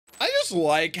just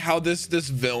like how this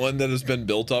villain that has been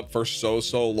built up for so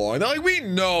long, they're like, we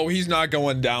know he's not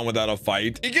going down without a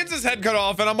fight. He gets his head cut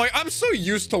off, and I'm like, I'm so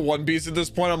used to One Piece at this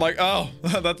point. I'm like, oh,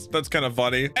 that's kind of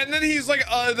funny. And then he's like,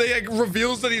 they like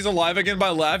reveals that he's alive again by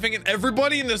laughing, and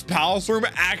everybody in this palace room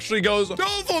actually goes,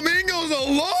 Doflamingo's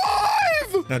alive!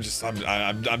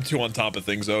 I'm too on top of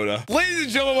things, Oda. Ladies and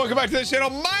gentlemen, welcome back to the channel.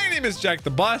 My name is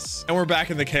JackTheBus, and we're back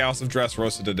in the chaos of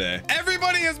Dressrosa today.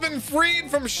 Everybody has been freed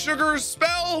from Sugar's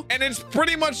spell, and it's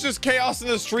pretty much just chaos in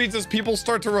the streets as people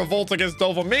start to revolt against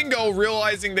Doflamingo,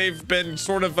 realizing they've been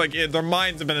sort of like, their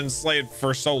minds have been enslaved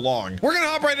for so long. We're gonna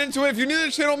hop right into it. If you're new to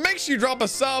the channel, make sure you drop a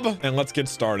sub, and let's get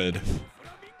started.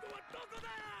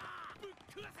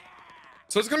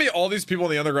 So it's gonna be all these people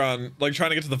in the underground, like trying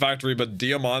to get to the factory, but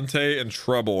Diamante and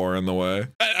Treble are in the way.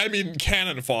 I mean,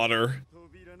 cannon fodder.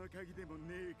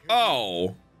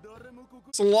 Oh.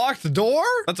 It's a locked door?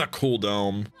 That's a cool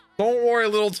dome. Don't worry,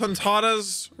 little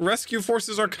tontatas. Rescue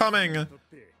forces are coming.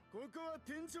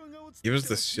 Even as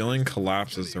the ceiling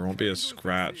collapses, there won't be a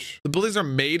scratch. The buildings are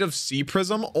made of sea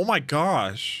prism? Oh my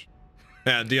gosh.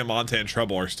 Man, Diamante and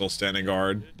Treble are still standing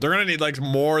guard. They're gonna need like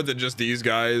more than just these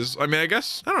guys. I mean, I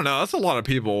guess, I don't know. That's a lot of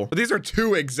people. But these are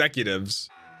two executives.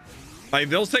 Like,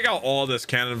 they'll take out all this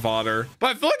cannon fodder.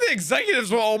 But I feel like the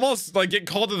executives will almost like get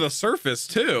called to the surface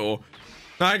too.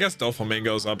 I guess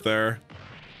Doflamingo's up there.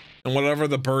 And whatever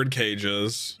the bird cage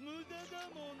is.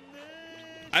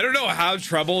 I don't know how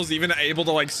Treble's even able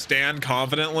to like stand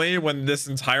confidently when this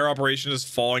entire operation is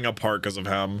falling apart because of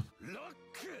him.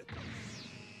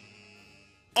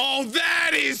 Oh,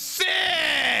 that is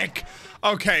sick!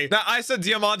 Okay, now I said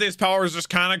Diamante's power is just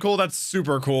kind of cool. That's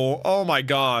super cool. Oh my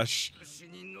gosh.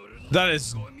 That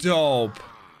is dope.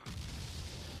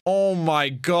 Oh my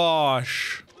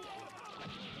gosh.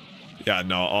 Yeah,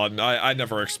 no, I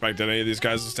never expected any of these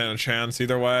guys to stand a chance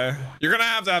either way. You're gonna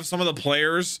have to have some of the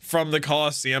players from the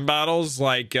Coliseum battles,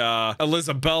 like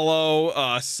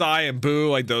Elizabello, Sai, and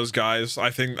Boo, like those guys. I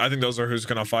think those are who's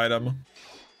gonna fight him.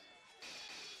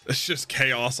 It's just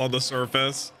chaos on the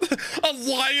surface. A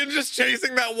lion just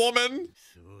chasing that woman.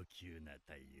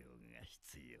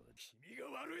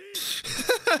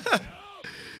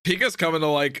 Pika's coming to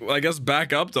like, I guess,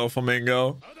 back up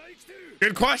Doflamingo.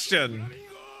 Good question.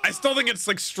 I still think it's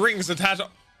like strings attached.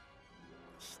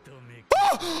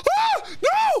 Oh,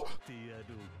 no!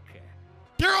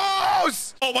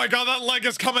 Heroes! Oh my god, that leg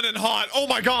is coming in hot. Oh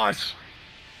my gosh.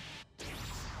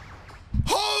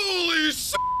 Holy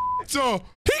shit!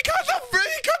 He cut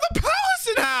the palace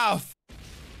in half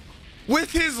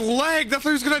with his leg. That's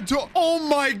what he was gonna do. Oh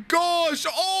my gosh!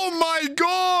 Oh my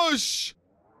gosh!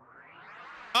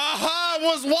 Aha! It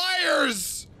was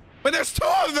wires. But there's two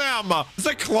of them. It's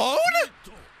a clone.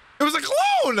 It was a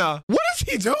clone. What is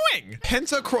he doing?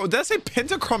 Did I say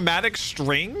pentachromatic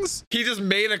strings? He just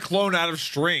made a clone out of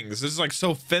strings. This is like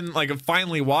so thin, like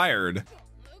finely wired.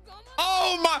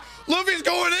 Oh my! Luffy's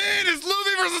going in. It's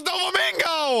Luffy versus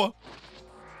Doflamingo.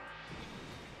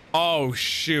 Oh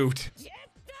shoot.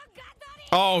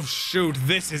 Oh shoot.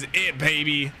 This is it,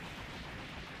 baby.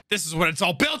 This is what it's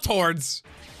all built towards.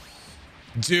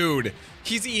 Dude,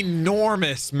 he's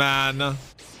enormous, man.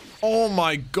 Oh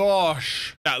my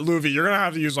gosh. Yeah, Luffy, you're gonna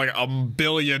have to use like 1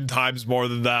 billion times more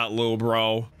than that, little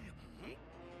bro.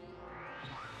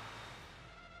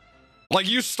 Like,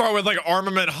 you start with like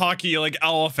armament hockey, like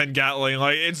elephant gatling.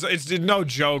 Like, it's no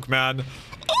joke, man.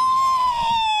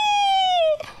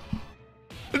 Oh!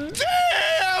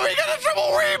 Damn, we got a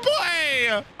triple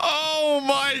replay. Oh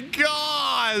my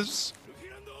gosh.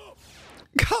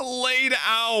 Got laid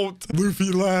out.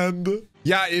 Luffy land.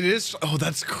 Yeah, it is. Oh,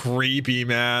 that's creepy,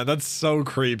 man. That's so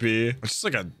creepy. It's just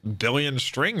like 1 billion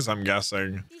strings, I'm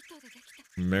guessing.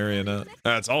 Marionette.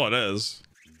 That's all it is.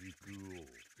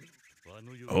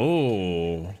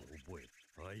 Oh.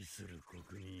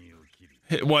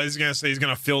 What, he's gonna say he's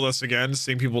gonna feel this again,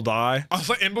 seeing people die? I was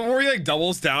like, and before he like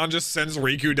doubles down, just sends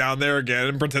Riku down there again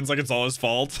and pretends like it's all his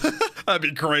fault. That'd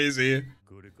be crazy.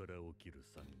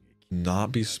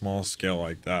 Not be small scale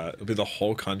like that. It'll be the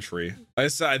whole country. I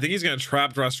think he's gonna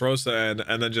trap Dressrosa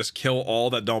and then just kill all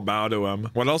that don't bow to him.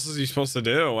 What else is he supposed to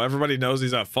do? Everybody knows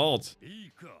he's at fault.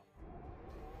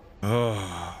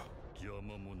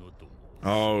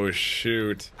 Oh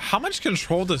shoot. How much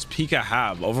control does Pika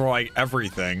have over like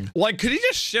everything? Like, could he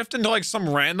just shift into like some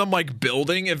random like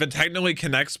building if it technically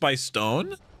connects by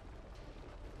stone?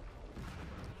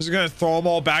 Is he gonna throw them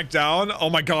all back down? Oh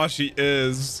my gosh, he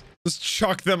is. Just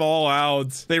chuck them all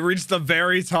out. They reached the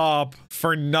very top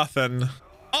for nothing.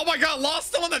 Oh my god, Lost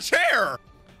still in the chair.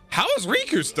 How is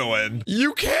Riku still in?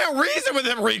 You can't reason with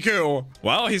him, Riku.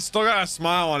 Well, he's still got a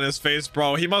smile on his face,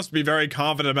 bro. He must be very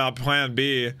confident about plan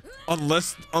B.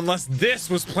 Unless this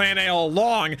was plan A all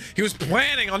along. He was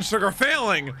planning on Sugar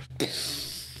failing.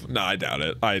 No, I doubt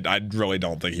it. I really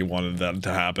don't think he wanted that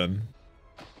to happen.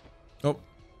 Oh.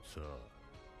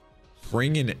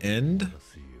 Bring an end?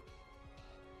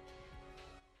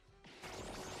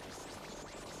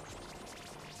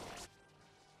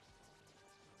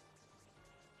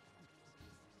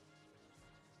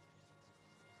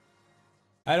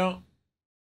 I don't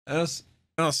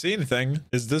see anything.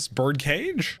 Is this bird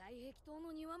cage?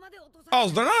 Oh,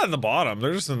 they're not in the bottom.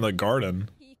 They're just in the garden.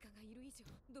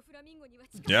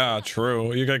 Yeah,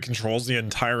 true. You got controls the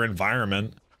entire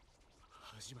environment.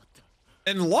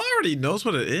 And Law already knows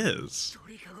what it is.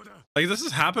 Like, this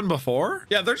has happened before?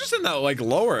 Yeah, they're just in that, like,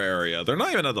 lower area. They're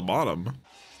not even at the bottom.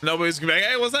 Nobody's gonna be like,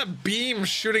 hey, what's that beam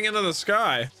shooting into the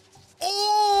sky?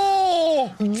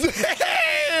 Oh, damn!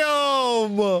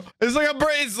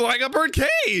 It's like a bird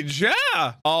cage.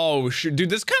 Yeah. Oh, shoot. Dude,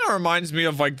 this kind of reminds me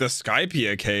of, like, the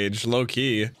Skypia cage,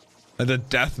 low-key. And the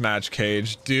deathmatch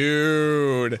cage.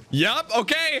 Dude. Yep,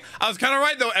 okay. I was kind of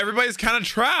right, though. Everybody's kind of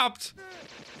trapped.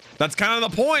 That's kind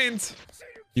of the point.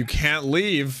 You can't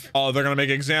leave. Oh, they're gonna make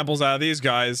examples out of these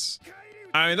guys.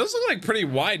 I mean, those look like pretty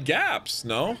wide gaps,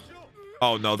 no?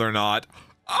 Oh, no, they're not.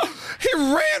 Oh, he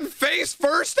ran face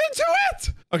first into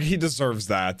it? Okay, he deserves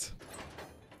that.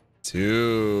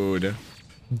 Dude.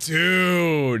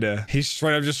 He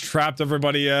straight up just trapped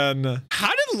everybody in.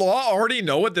 How did Law already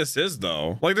know what this is,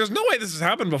 though? Like, there's no way this has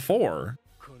happened before.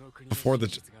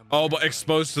 Oh, but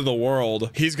exposed to the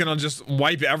world. He's gonna just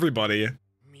wipe everybody.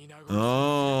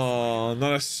 Oh,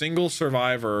 not a single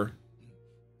survivor.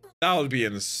 That would be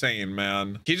insane,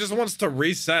 man. He just wants to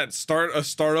reset, start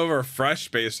over fresh,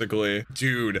 basically.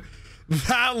 Dude,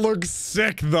 that looks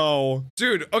sick, though.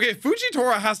 Dude, okay,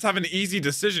 Fujitora has to have an easy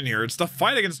decision here. It's the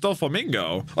fight against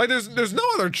Doflamingo. Like, there's no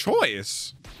other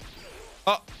choice.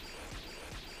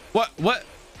 What?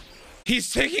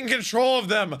 He's taking control of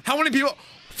them. How many people?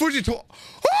 Fujitora.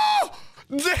 Oh,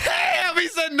 damn, he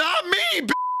said, not me,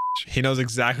 bitch. He knows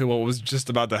exactly what was just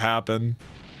about to happen.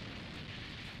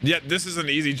 Yeah, this isn't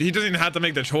easy. He doesn't even have to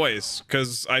make the choice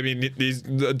because, I mean,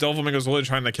 the Doflamingo's really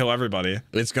trying to kill everybody.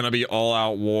 It's gonna be all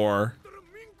out war.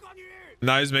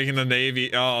 Now he's making the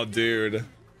Navy. Oh, dude.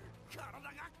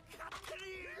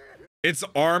 It's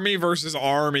army versus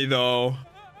army, though.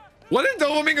 What did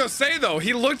Doflamingo say, though?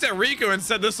 He looked at Riku and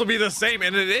said this will be the same,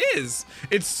 and it is.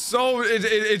 It's so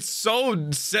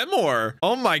similar.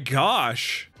 Oh my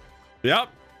gosh. Yep,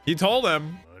 he told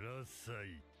him.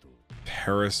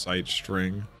 Parasite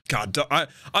string. God,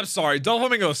 I'm sorry.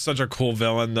 Doflamingo is such a cool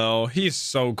villain, though. He's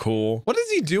so cool. What does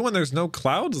he do when there's no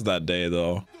clouds that day,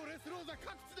 though?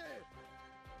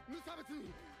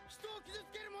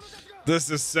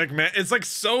 This is sick, man. It's like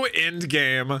so end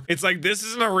game. It's like this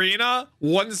is an arena.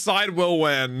 One side will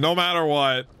win, no matter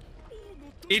what.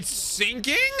 It's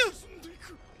sinking?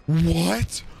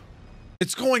 What?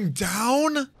 It's going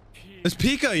down? It's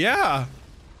Pika, yeah.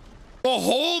 The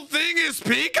whole thing is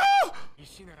Pika?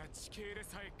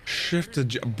 Shift to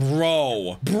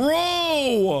bro.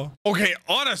 Okay,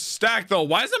 on a stack though,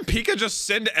 why doesn't Pika just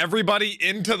send everybody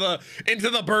into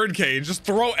the bird cage? Just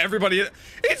throw everybody in.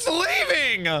 It's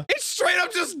leaving. It's straight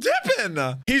up just dipping.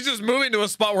 He's just moving to a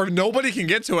spot where nobody can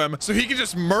get to him, so he can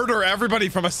just murder everybody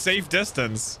from a safe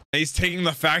distance. And he's taking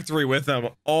the factory with him.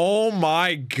 Oh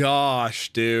my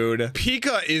gosh, dude.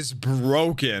 Pika is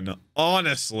broken,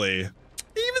 honestly.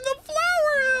 Even the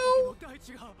flower hill.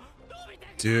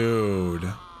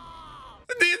 Dude.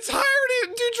 The entirety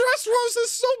of Dressrosa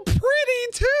is so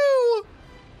pretty too.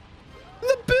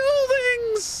 The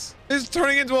buildings is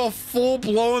turning into a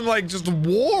full-blown like just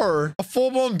war, a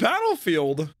full-blown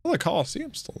battlefield. Oh, the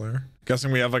Coliseum's still there.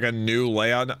 Guessing we have like a new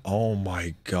layout. Oh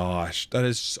my gosh, that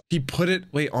is. He put it.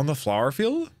 Wait, on the flower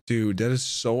field, dude. That is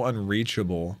so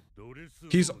unreachable.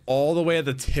 He's all the way at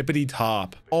the tippity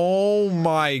top. Oh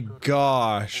my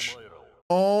gosh.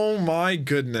 Oh my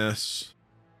goodness.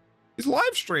 He's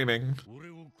live streaming.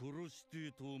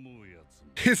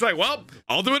 He's like, well,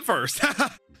 I'll do it first.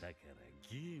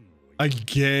 A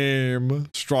game.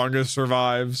 Strongest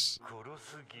survives.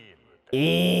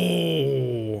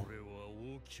 Oh.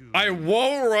 I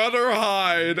won't run or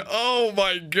hide. Oh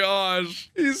my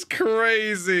gosh. He's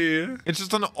crazy. It's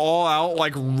just an all-out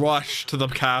like rush to the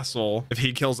castle if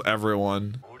he kills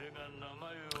everyone.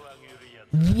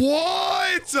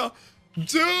 What?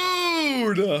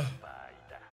 Dude.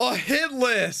 A hit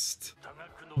list.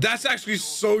 That's actually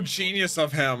so genius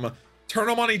of him. Turn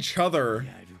them on each other.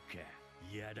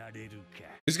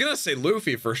 He's gonna say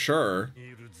Luffy for sure.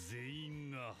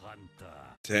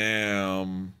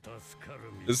 Damn.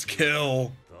 This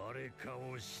kill.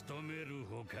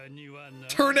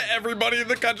 Turn everybody in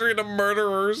the country into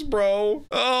murderers, bro.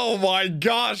 Oh my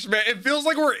gosh, man. It feels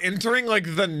like we're entering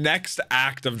like the next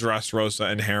act of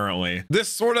Dressrosa inherently. This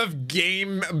sort of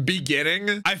game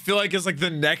beginning, I feel like is like the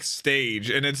next stage.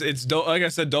 And it's like I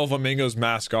said, DOFLAMINGO'S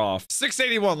mask off.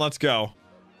 681, let's go.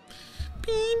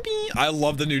 I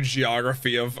love the new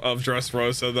geography of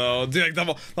Dressrosa though. Dude,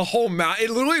 like the whole map,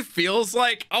 it literally feels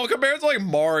like, I'll compare it to like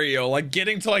Mario, like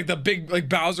getting to like the big, like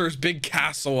Bowser's big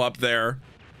castle up there.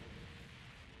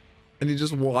 And he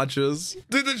just watches.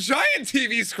 Dude, the giant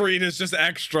TV screen is just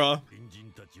extra.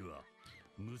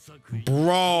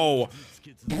 Bro,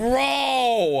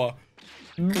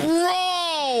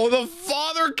 the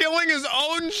father killing his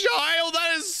own child,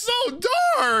 that is so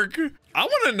dark. I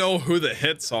want to know who the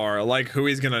hits are, like who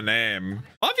he's gonna name.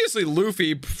 Obviously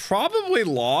Luffy, probably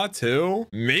Law too.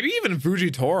 Maybe even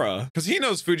Fujitora, because he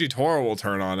knows Fujitora will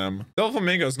turn on him.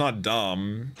 DOFLAMINGO's not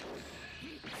dumb.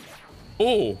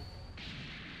 Oh,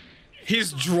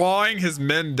 he's drawing his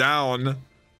men down.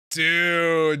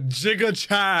 Dude, Jigga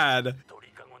Chad.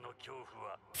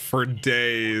 For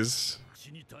days.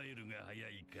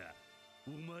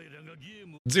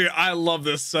 Dude, I love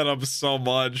this setup so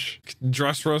much.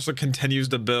 Dressrosa continues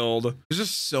to build. There's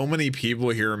just so many people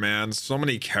here, man. So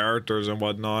many characters and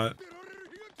whatnot.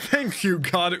 Thank you,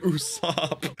 God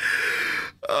Usopp.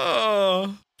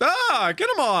 Get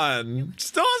him on.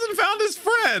 Still hasn't found his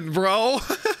friend, bro.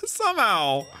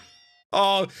 Somehow.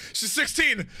 Oh, she's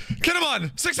 16. Get him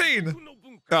on. 16.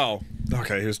 Oh,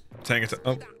 okay. He was saying it.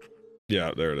 Oh,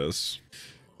 yeah, there it is.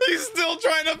 He's still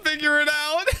trying to figure it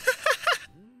out.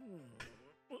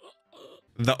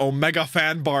 The Omega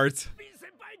fan Bart.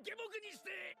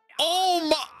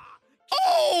 Oh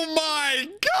my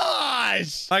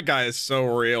gosh. That guy is so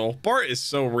real. Bart is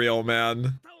so real,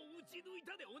 man.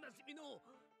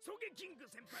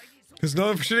 He's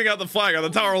known for shooting out the flag on the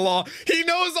Tower of Law. He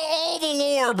knows all the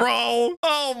lore, bro.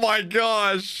 Oh my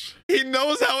gosh. He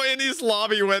knows how Enies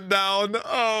lobby went down.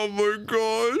 Oh my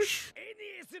gosh.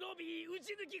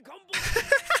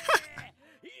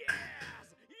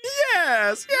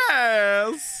 Yes,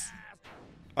 yes.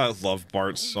 I love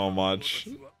Bart so much.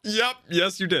 Yep,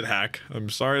 yes you did, Hack. I'm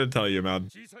sorry to tell you, man.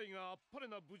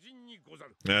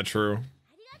 Yeah, true.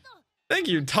 Thank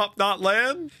you, Top Knot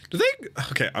Land. Do they,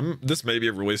 okay, this may be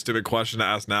a really stupid question to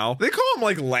ask now. They call them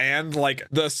like land, like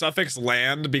the suffix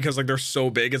land because like they're so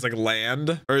big it's like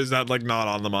land? Or is that like not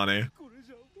on the money?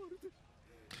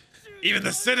 Even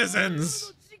the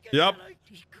citizens. Yep.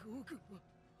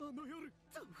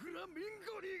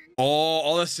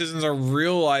 All the citizens are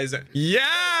realizing.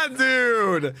 Yeah,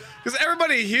 dude. Because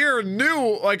everybody here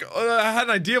knew, like, had an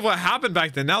idea of what happened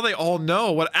back then. Now they all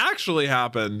know what actually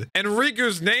happened. And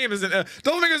Riku's name isn't.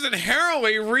 DOFLAMINGO's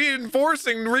inherently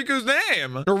reinforcing Riku's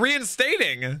name or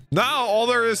reinstating. Now all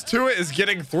there is to it is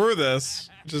getting through this,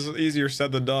 which is easier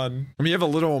said than done. I mean, you have a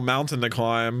little mountain to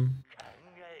climb.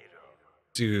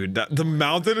 Dude, the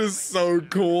mountain is so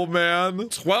cool, man.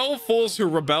 12 fools who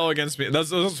rebel against me.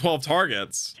 Those are 12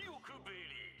 targets.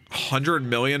 100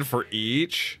 million for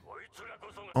each.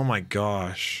 Oh my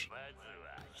gosh.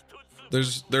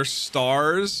 There's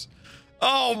stars.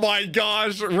 Oh my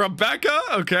gosh, Rebecca.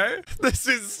 Okay, this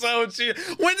is so cheap.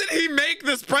 When did he make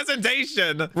this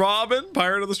presentation? Robin,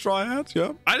 Pirate of the Straw Hats.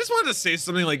 Yeah. I just wanted to say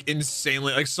something like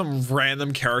insanely, like some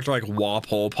random character like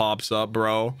Wapole pops up,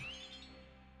 bro.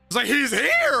 It's like he's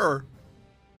here.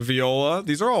 Viola,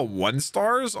 these are all 1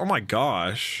 stars. Oh my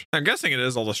gosh. I'm guessing it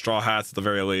is all the Straw Hats at the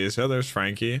very least. Yeah, there's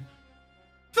Frankie. I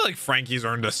feel like Frankie's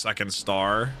earned a 2nd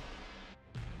star.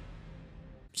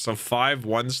 So 5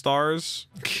 1 stars.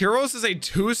 Kyros is a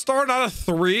 2-star, not a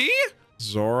 3.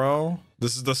 Zoro.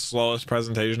 This is the slowest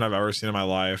presentation I've ever seen in my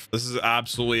life. This is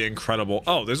absolutely incredible.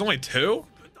 Oh, there's only 2?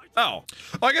 Oh,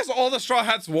 I guess all the Straw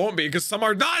Hats won't be because some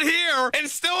are not here and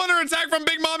still under attack from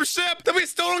Big Mom's ship that we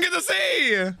still don't get to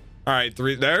see. All right,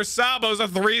 3. There's Sabo's a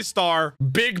 3-star.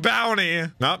 Big bounty.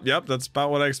 Nope, yep, that's about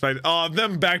what I expected. Oh,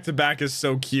 them back to back is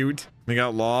so cute. We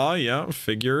got Law, yeah,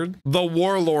 figured. The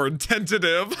Warlord,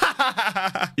 tentative.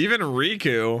 Even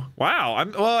Riku. Wow,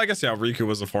 well, I guess, yeah, Riku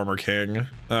was a former king.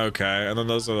 Okay, and then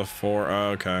those are the 4. Oh,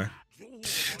 okay.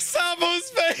 Sabo's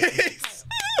face.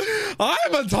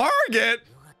 I'm a target.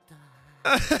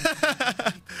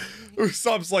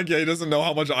 Usopp's like, yeah, he doesn't know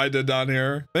how much I did down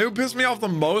here. Maybe who pissed me off the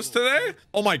most today?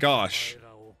 Oh my gosh.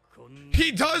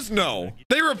 He does know.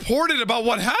 They reported about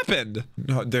what happened.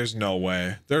 No, there's no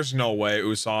way. There's no way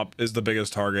Usopp is the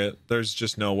biggest target. There's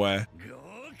just no way.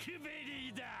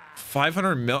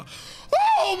 500 mil.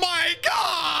 Oh my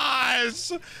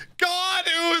gosh. God,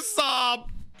 Usopp.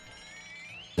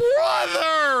 Bruh.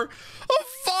 brother!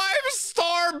 A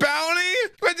 5-star bounty?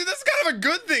 Wait, dude, that's kind of a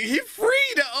good thing. He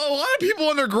freed a lot of people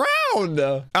underground.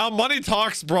 Our money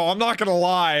talks, bro. I'm not gonna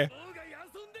lie.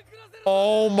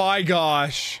 Oh my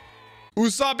gosh.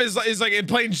 Usopp is like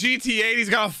playing GTA. He's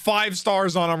got 5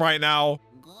 stars on him right now.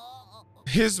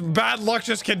 His bad luck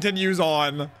just continues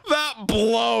on. That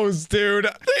blows, dude.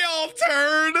 They all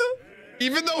turned.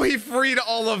 Even though he freed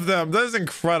all of them. That is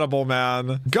incredible,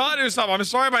 man. God, Usopp, I'm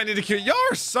sorry, but I need to kill you. Y'all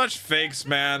are such fakes,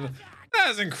 man.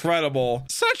 That is incredible.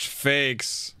 Such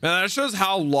fakes. Man, that shows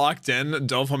how locked in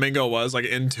Doflamingo was, like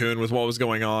in tune with what was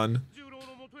going on.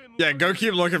 Yeah, go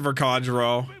keep looking for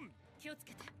Kanjuro.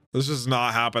 This is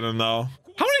not happening, though.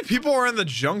 How many people are in the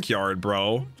junkyard,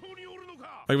 bro?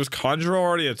 Like, was Kanjuro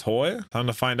already a toy? Time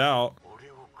to find out.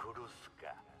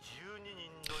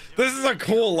 This is a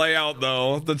cool layout,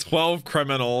 though. The 12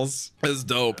 criminals is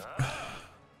dope.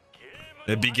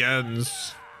 It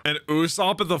begins. And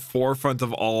Usopp at the forefront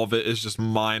of all of it is just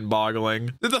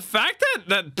mind-boggling. The fact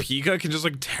that Pika can just,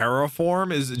 like,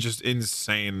 terraform is just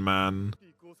insane, man.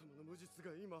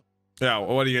 Yeah,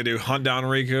 what are you gonna do? Hunt down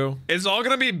Riku? It's all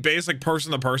gonna be basic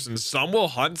person to person. Some will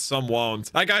hunt, some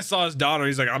won't. That guy saw his daughter.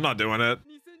 He's like, I'm not doing it.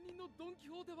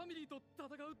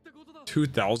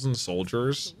 2,000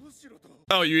 soldiers?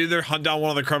 Oh, you either hunt down one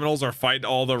of the criminals or fight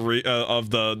all the of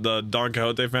the Don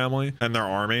Quixote family and their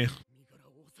army.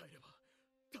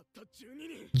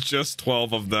 Just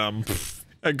 12 of them.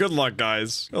 Hey, good luck,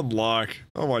 guys. Good luck.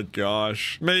 Oh my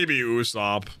gosh. Maybe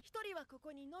Usopp.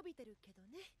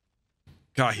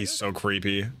 God, he's so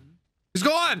creepy. He's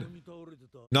gone.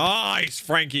 Nice,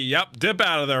 Frankie. Yep, dip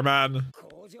out of there, man.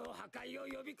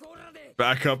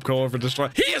 Backup call for destroy.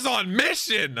 He is on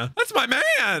mission. That's my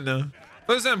man.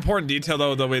 There's an important detail,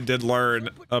 though, that we did learn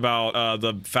about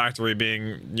the factory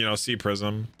being, you know, Sea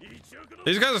Prism.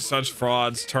 These guys are such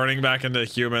frauds, turning back into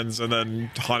humans and then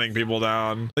hunting people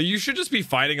down. Like, you should just be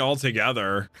fighting all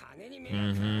together.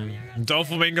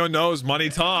 Doflamingo knows money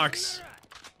talks.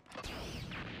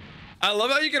 I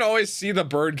love how you can always see the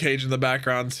bird cage in the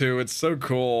background, too. It's so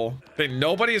cool. Okay,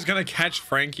 nobody is going to catch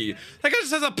Frankie. That guy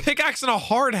just has a pickaxe and a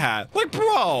hard hat. Like,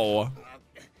 bro.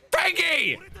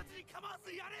 Frankie!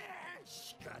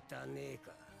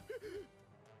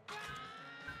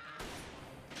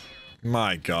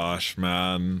 My gosh,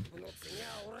 man.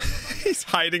 He's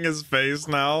hiding his face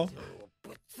now.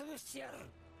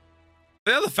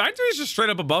 Yeah, the factory is just straight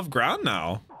up above ground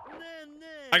now.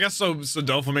 I guess so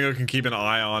Doflamingo can keep an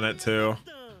eye on it too.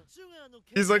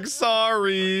 He's like,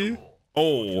 sorry.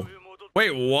 Oh.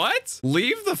 Wait, what?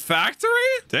 Leave the factory?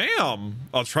 Damn.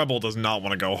 Oh, Treble does not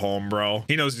want to go home, bro.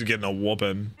 He knows he's getting a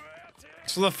whooping.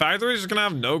 So the factory is just gonna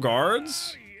have no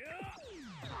guards?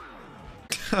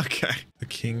 Okay. The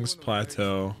King's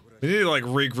Plateau. We need to like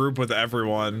regroup with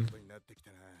everyone.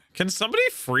 Can somebody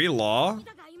free Law?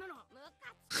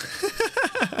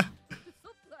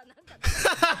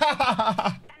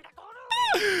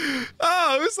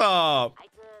 Oh, Usopp.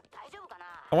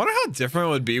 I wonder how different it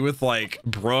would be with like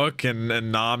Brooke and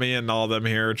Nami and all them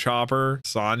here. Chopper,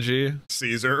 Sanji,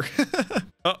 Caesar.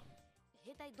 Oh.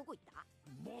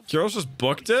 Kyro's just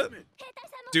booked it?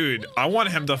 Dude, I want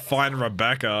him to find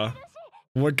Rebecca.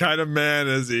 What kind of man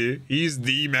is he? He's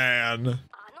the man.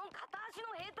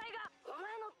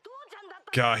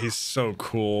 God, he's so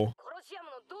cool.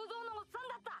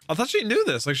 I thought she knew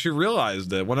this. Like, she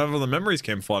realized it whenever the memories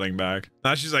came flooding back.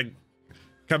 Now she's like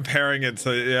comparing it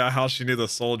to, yeah, how she knew the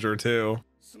soldier too.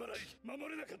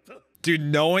 Dude,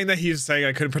 knowing that he's saying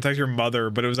I couldn't protect your mother,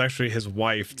 but it was actually his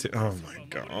wife too. Oh my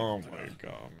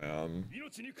god, man.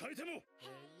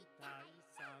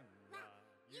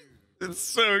 It's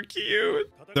so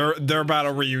cute. They're about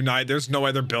to reunite. There's no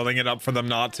way they're building it up for them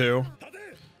not to.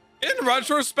 In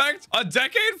retrospect, a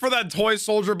decade for that toy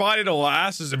soldier body to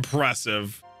last is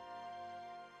impressive.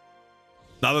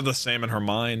 Now they're the same in her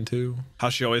mind too. How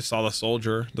she always saw the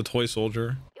soldier, the toy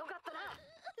soldier.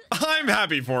 I'm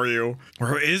happy for you.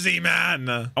 Where is he, man?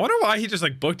 I wonder why he just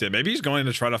like booked it. Maybe he's going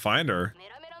to try to find her.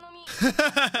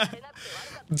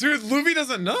 Dude, Luffy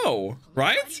doesn't know,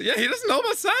 right? Yeah, he doesn't know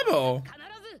about Sabo.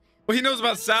 Well, he knows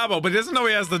about Sabo, but he doesn't know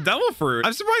he has the devil fruit.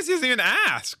 I'm surprised he hasn't even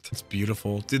asked. It's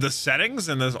beautiful. Dude, the settings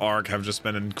in this arc have just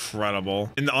been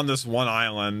incredible. On this one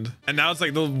island. And now it's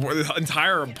like the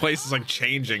entire place is like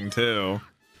changing too.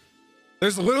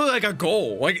 There's literally like a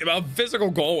goal, like a physical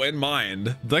goal in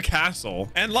mind, the castle.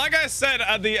 And like I said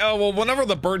at the, well, whenever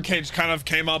the birdcage kind of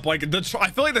came up, like I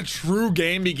feel like the true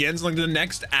game begins, like the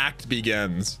next act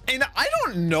begins. And I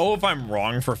don't know if I'm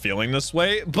wrong for feeling this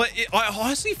way, but I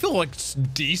honestly feel like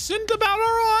decent about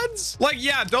our odds. Like,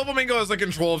 yeah, Doflamingo has the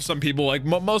control of some people, like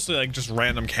mostly like just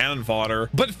random cannon fodder,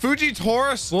 but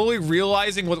Fujitora slowly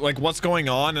realizing what's going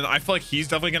on, and I feel like he's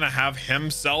definitely gonna have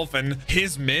himself and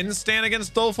his men stand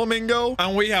against Doflamingo.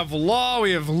 And we have Law,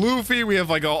 we have Luffy, we have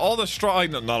like all the straw,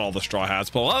 like, not all the straw hats,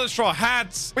 but a lot of the straw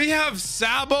hats. We have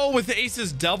Sabo with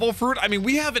Ace's devil fruit. I mean,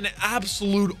 we have an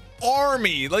absolute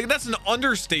army, like that's an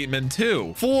understatement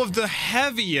too, full of the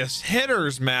heaviest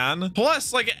hitters, man.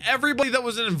 Plus, like everybody that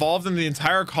was involved in the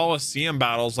entire Coliseum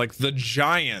battles, like the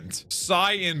Giant,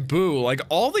 Sai and Boo, like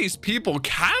all these people,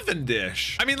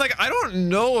 Cavendish. I mean, like I don't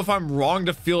know if I'm wrong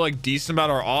to feel like decent about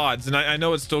our odds, and I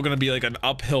know it's still gonna be like an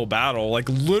uphill battle, like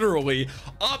literally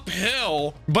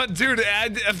uphill, but dude,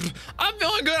 I'm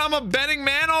feeling good. I'm a betting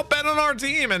man. I'll bet on our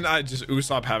team. And I just,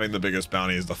 Usopp having the biggest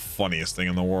bounty is the funniest thing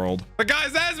in the world. But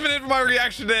guys, that has been it for my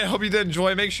reaction today. I hope you did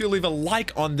enjoy. Make sure you leave a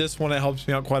like on this one. It helps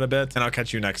me out quite a bit, and I'll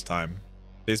catch you next time.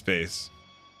 Peace.